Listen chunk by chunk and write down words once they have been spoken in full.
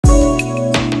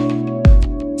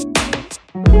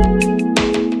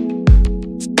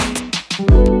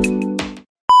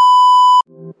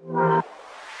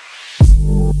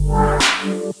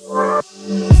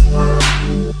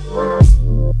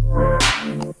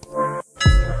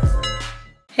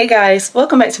Hey guys,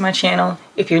 welcome back to my channel.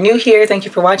 If you're new here, thank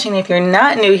you for watching. If you're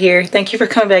not new here, thank you for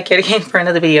coming back yet again for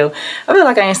another video. I feel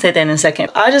like I ain't said that in a second.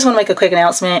 I just want to make a quick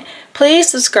announcement. Please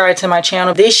subscribe to my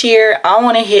channel. This year, I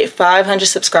want to hit 500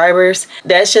 subscribers.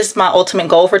 That's just my ultimate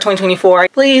goal for 2024.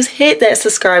 Please hit that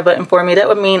subscribe button for me. That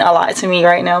would mean a lot to me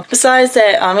right now. Besides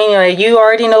that, anyway, you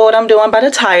already know what I'm doing by the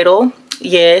title.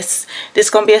 Yes, this is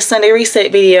going to be a Sunday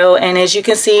reset video, and as you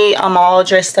can see, I'm all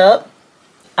dressed up.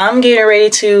 I'm getting ready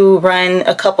to run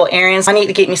a couple errands. I need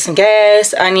to get me some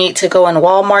gas. I need to go in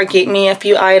Walmart, get me a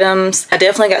few items. I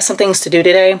definitely got some things to do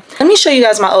today. Let me show you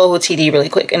guys my OOTD really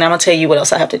quick, and I'm going to tell you what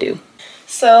else I have to do.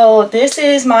 So this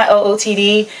is my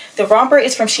OOTD. The romper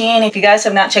is from Shein. If you guys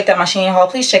have not checked out my Shein haul,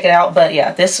 please check it out. But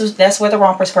yeah, that's where the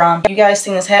romper's from. You guys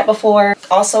seen this hat before.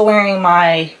 Also wearing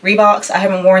my Reeboks. I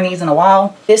haven't worn these in a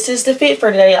while. This is the fit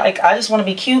for today. Like, I just want to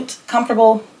be cute,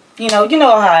 comfortable. You know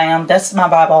how I am. That's my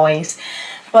vibe always.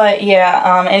 But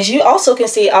yeah, as you also can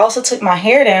see, I also took my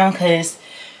hair down because,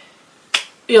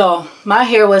 yo, my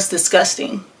hair was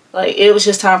disgusting. Like, it was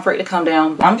just time for it to come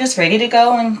down. I'm just ready to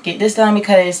go and get this done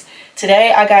because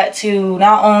today I got to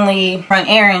not only run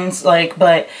errands,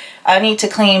 but I need to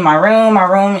clean my room. My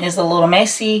room is a little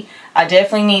messy. I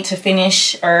definitely need to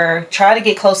finish or try to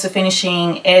get close to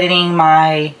finishing editing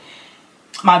my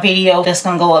video that's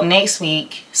going to go up next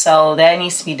week. So that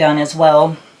needs to be done as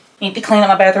well. Need to clean up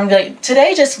my bathroom. Like,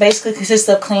 today just basically consists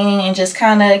of cleaning and just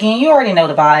kind of, again, you already know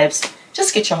the vibes.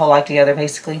 Just get your whole life together,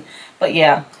 basically. But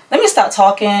yeah, let me stop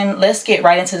talking. Let's get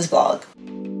right into this vlog.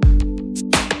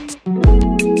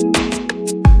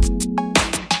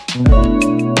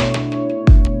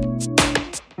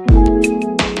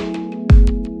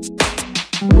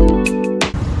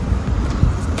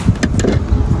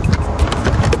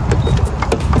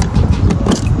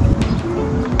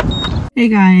 Hey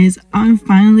guys, I'm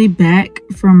finally back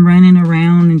from running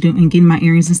around and getting my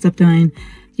errands and stuff done.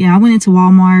 Yeah, I went into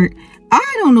Walmart.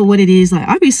 I don't know what it is. Like,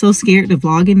 I'd be so scared to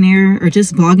vlog in there or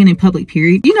just vlogging in public,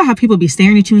 period. You know how people be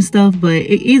staring at you and stuff, but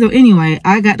anyway,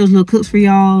 I got those little clips for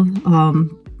y'all.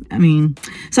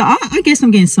 So I guess I'm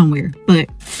getting somewhere. But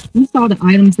you saw the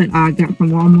items that I got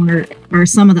from Walmart, or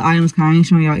some of the items. I ain't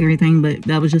showing y'all everything, but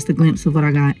that was just a glimpse of what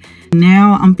I got.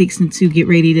 Now I'm fixing to get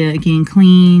ready to, again,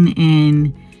 clean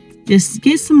and just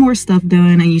get some more stuff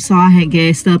done. And you saw I had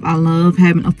gassed up. I love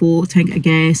having a full tank of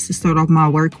gas to start off my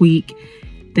work week.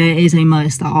 That is a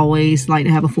must. I always like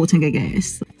to have a full tank of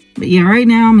gas. But yeah, right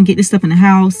now I'm gonna get this stuff in the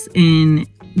house and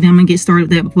then I'm gonna get started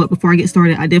with that. But before I get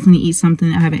started, I definitely eat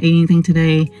something. I haven't ate anything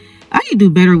today. I need to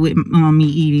do better with me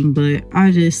eating, but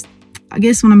I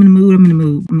guess when I'm in the mood, I'm in the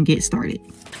mood. I'm gonna get started.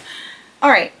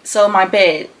 All right, so my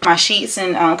bed, my sheets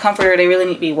and comforter, they really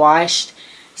need to be washed.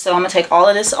 So I'm gonna take all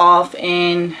of this off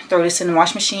and throw this in the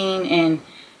wash machine, and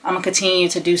I'm gonna continue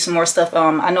to do some more stuff.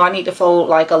 I know I need to fold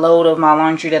like a load of my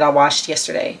laundry that I washed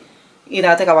yesterday.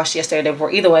 I think I washed yesterday or the day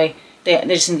before. Either way, they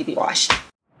just need to be washed.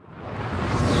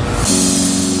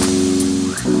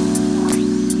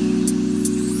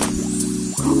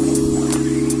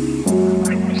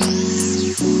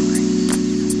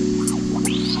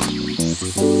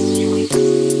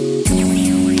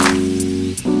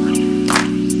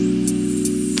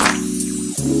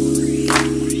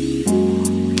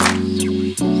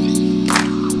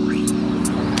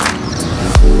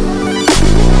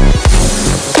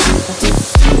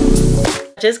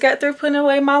 Just got through putting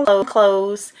away my low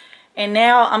clothes, and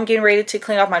now I'm getting ready to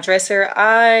clean off my dresser.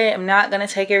 I am not going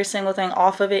to take every single thing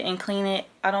off of it and clean it.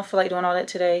 I don't feel like doing all that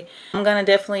today. I'm going to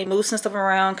definitely move some stuff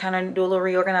around, kind of do a little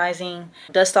reorganizing,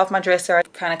 dust off my dresser,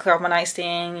 kind of clear off my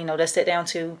nightstand, dust it down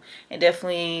too, and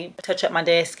definitely touch up my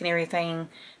desk and everything.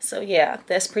 So yeah,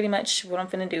 that's pretty much what I'm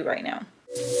going to do right now.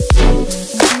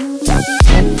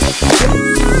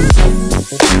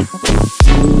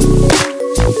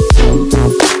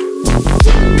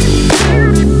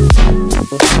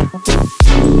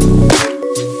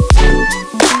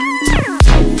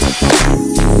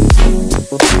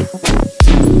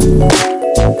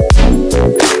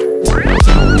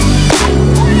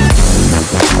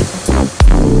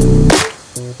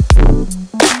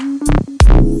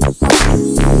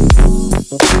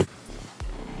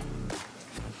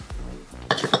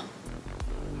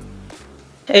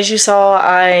 As you saw,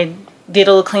 I did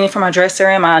a little cleaning for my dresser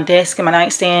and my desk and my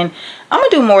nightstand. I'm going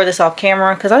to do more of this off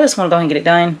camera because I just want to go ahead and get it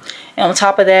done. And on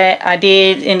top of that, I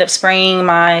did end up spraying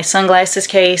my sunglasses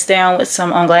case down with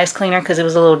some glass cleaner because it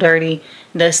was a little dirty.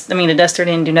 The duster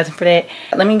didn't do nothing for that.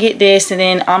 Let me get this, and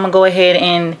then I'm going to go ahead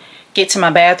and get to my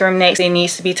bathroom next. It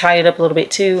needs to be tidied up a little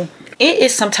bit too. It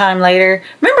is sometime later.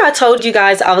 Remember I told you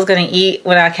guys I was going to eat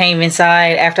when I came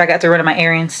inside after I got through running my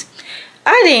errands?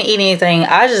 I didn't eat anything.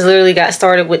 I just literally got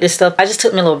started with this stuff. I just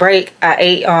took me a little break. I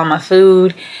ate my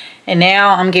food. And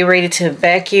now I'm getting ready to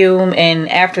vacuum. And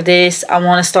after this, I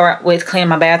want to start with cleaning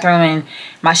my bathroom. And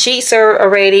my sheets are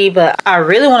ready. But I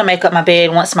really want to make up my bed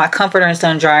once my comforter is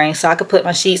done drying, so I could put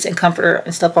my sheets and comforter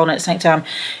and stuff on at the same time.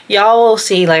 Y'all will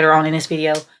see later on in this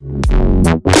video.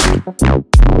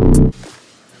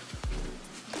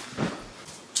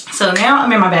 So now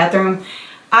I'm in my bathroom.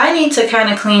 I need to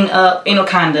kind of clean up,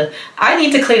 I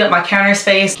need to clean up my counter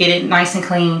space, get it nice and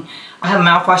clean. I have a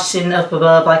mouthwash sitting up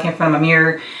above, like in front of my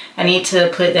mirror. I need to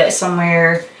put that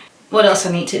somewhere. What else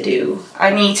I need to do?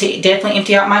 I need to definitely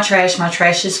empty out my trash. My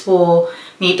trash is full.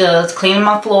 Need to clean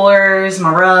my floors,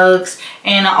 my rugs.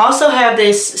 And I also have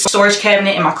this storage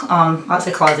cabinet in my, I'll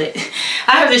say closet.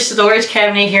 I have this storage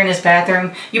cabinet here in this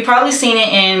bathroom. You've probably seen it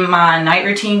in my night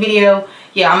routine video.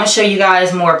 Yeah, I'm going to show you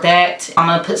guys more of that. I'm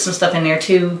going to put some stuff in there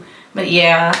too. But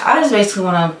yeah, I just basically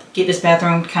want to get this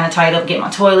bathroom kind of tied up, get my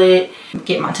toilet,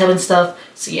 get my tub and stuff.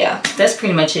 So yeah, that's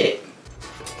pretty much it.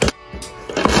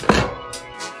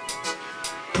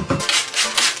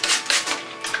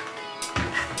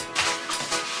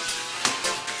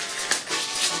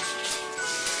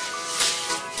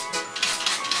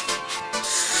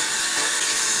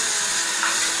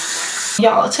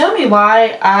 Y'all, tell me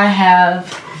why I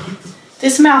have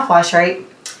this mouthwash, right?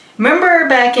 Remember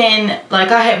back in, like,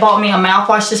 I had bought me a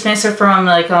mouthwash dispenser from,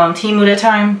 like, Temu that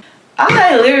time. I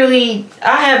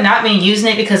have not been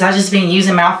using it because I just been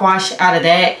using mouthwash out of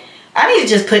that. I need to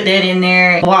just put that in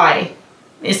there. Why?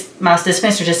 It's my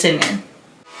dispenser just sitting there.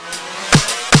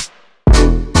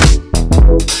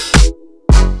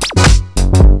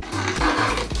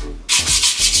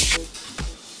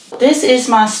 This is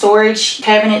my storage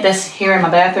cabinet that's here in my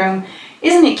bathroom.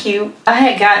 Isn't it cute? I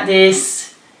had got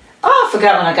this, oh, I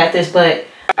forgot when I got this, but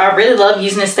I really love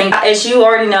using this thing. As you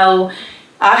already know,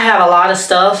 I have a lot of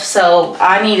stuff, so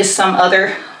I needed some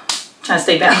other, trying to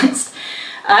stay balanced.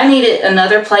 I needed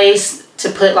another place to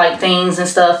put like things and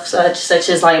stuff, such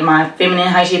as like my feminine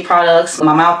hygiene products,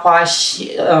 my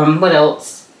mouthwash, what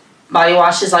else? Body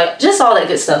washes, like just all that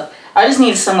good stuff. I just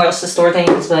needed somewhere else to store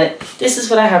things, but this is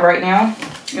what I have right now.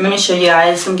 And let me show you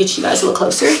guys, let me get you guys a little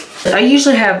closer. I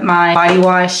usually have my body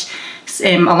wash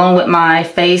and along with my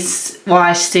face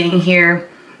wash sitting here,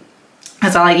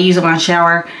 as I like to use it when I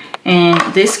shower. And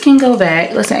this can go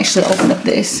back. Let's actually open up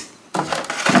this.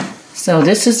 So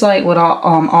this is like what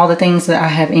all the things that I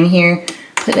have in here.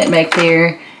 Put that back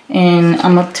there. And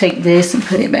I'm gonna take this and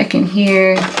put it back in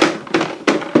here.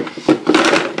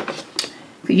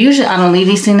 Usually I don't leave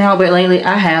these things out, but lately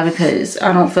I have because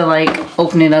I don't feel like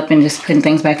opening it up and just putting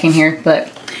things back in here. But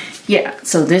yeah,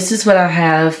 so this is what I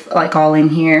have like all in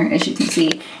here, as you can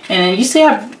see. And you see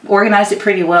I've organized it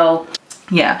pretty well.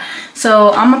 Yeah,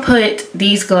 so I'm gonna put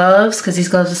these gloves, because these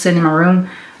gloves are sitting in my room.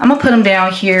 I'm gonna put them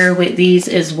down here with these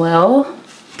as well.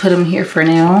 Put them here for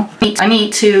now. I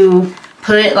need to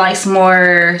put like some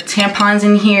more tampons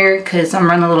in here because I'm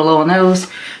running a little low on those.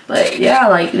 But yeah,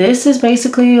 like this is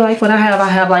basically like what I have. I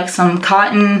have like some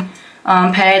cotton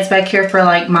pads back here for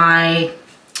like my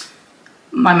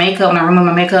makeup, when I remove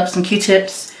my makeup, some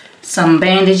Q-tips, some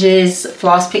bandages,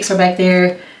 floss picks are back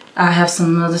there. I have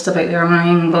some other stuff back there. I'm not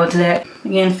even gonna go into that.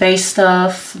 Again, face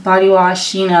stuff, body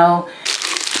wash, you know.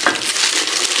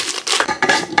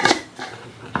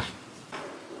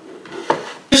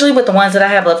 Usually with the ones that I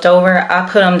have left over, I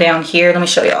put them down here. Let me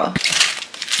show y'all.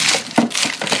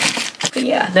 But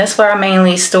yeah, that's where I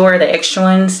mainly store the extra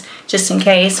ones, just in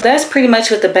case. That's pretty much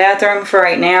with the bathroom for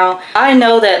right now. I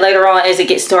know that later on, as it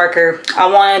gets darker, I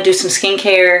want to do some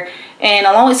skincare. And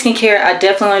along with skincare, I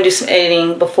definitely want to do some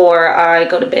editing before I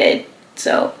go to bed.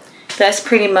 So that's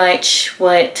pretty much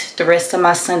what the rest of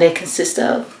my Sunday consists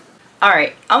of.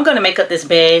 Alright, I'm going to make up this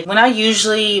bed. When I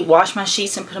usually wash my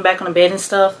sheets and put them back on the bed and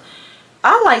stuff,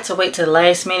 I like to wait till the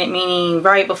last minute, meaning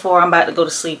right before I'm about to go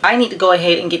to sleep. I need to go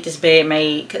ahead and get this bed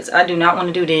made because I do not want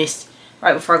to do this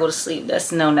right before I go to sleep.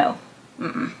 That's no-no.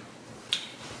 And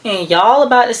y'all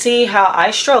about to see how I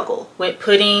struggle with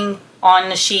putting on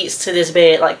the sheets to this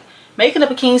bed. Like, making up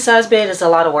a king size bed is a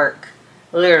lot of work.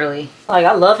 Literally. Like,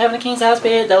 I love having a king size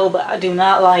bed though, but I do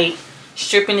not like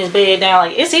stripping this bed down.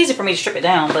 Like, it's easy for me to strip it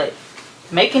down, but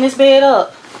making this bed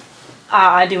up,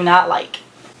 I do not like.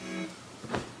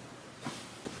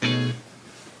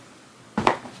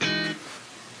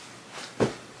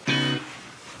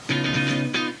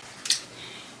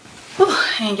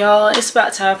 And y'all, it's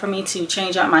about time for me to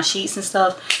change out my sheets and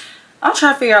stuff. I'm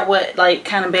trying to figure out what like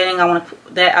kind of bedding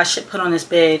I should put on this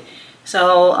bed.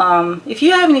 So if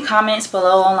you have any comments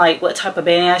below on like what type of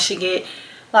bedding I should get.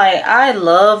 Like, I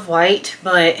love white,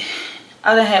 but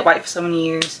I done had white for so many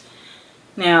years.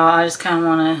 Now I just kind of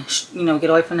want to, you know, get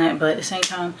away from that, but at the same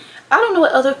time, I don't know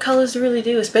what other colors to really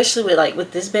do, especially with like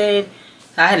with this bed.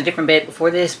 I had a different bed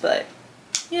before this, but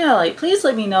yeah, like please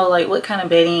let me know like what kind of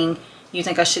bedding you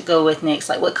think I should go with next,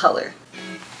 like what color.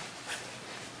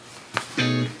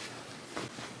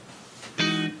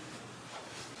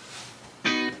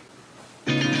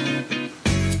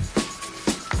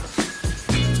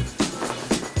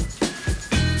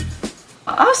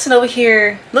 I'm sitting over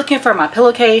here looking for my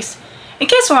pillowcase, and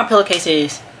guess where my pillowcase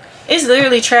is? It's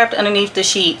literally trapped underneath the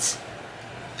sheets.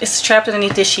 It's trapped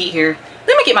underneath this sheet here.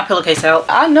 Let me get my pillowcase out.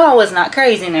 I know I was not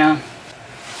crazy now.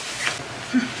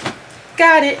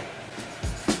 Got it.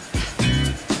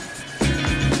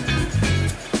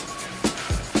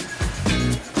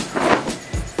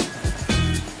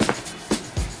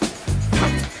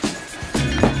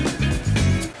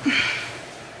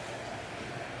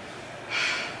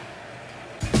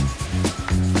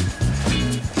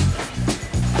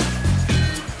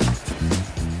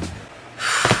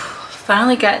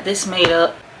 Finally got this made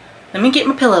up. Let me get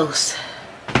my pillows.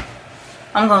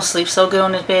 I'm gonna sleep so good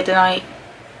on this bed tonight.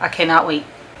 I cannot wait.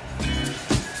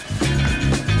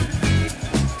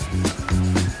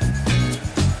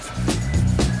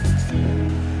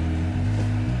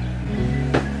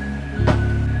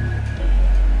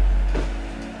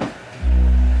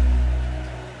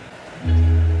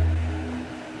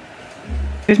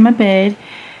 Here's my bed.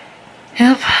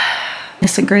 Yep.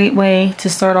 It's a great way to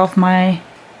start off my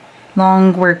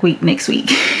long work week next week.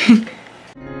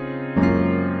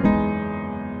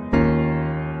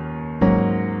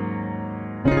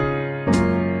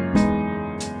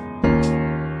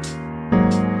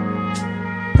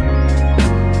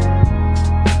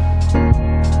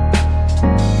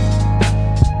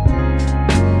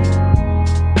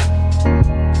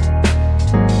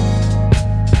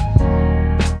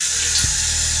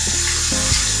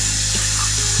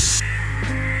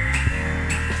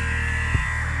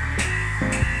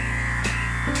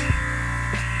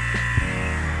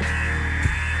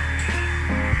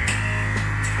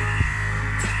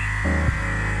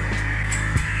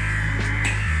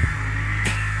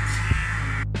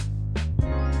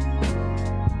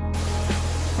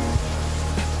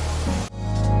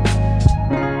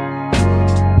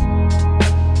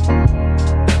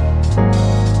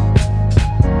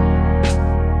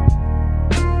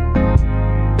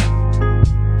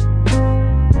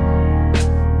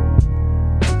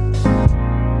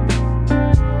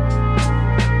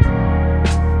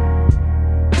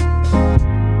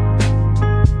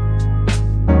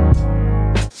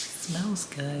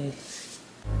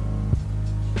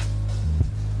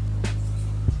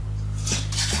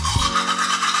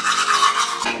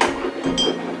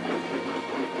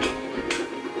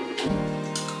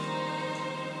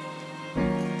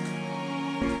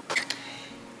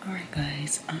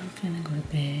 I'm finna go to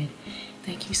bed.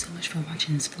 Thank you so much for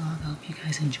watching this vlog. I hope you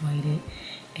guys enjoyed it,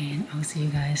 and I'll see you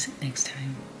guys next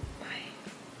time.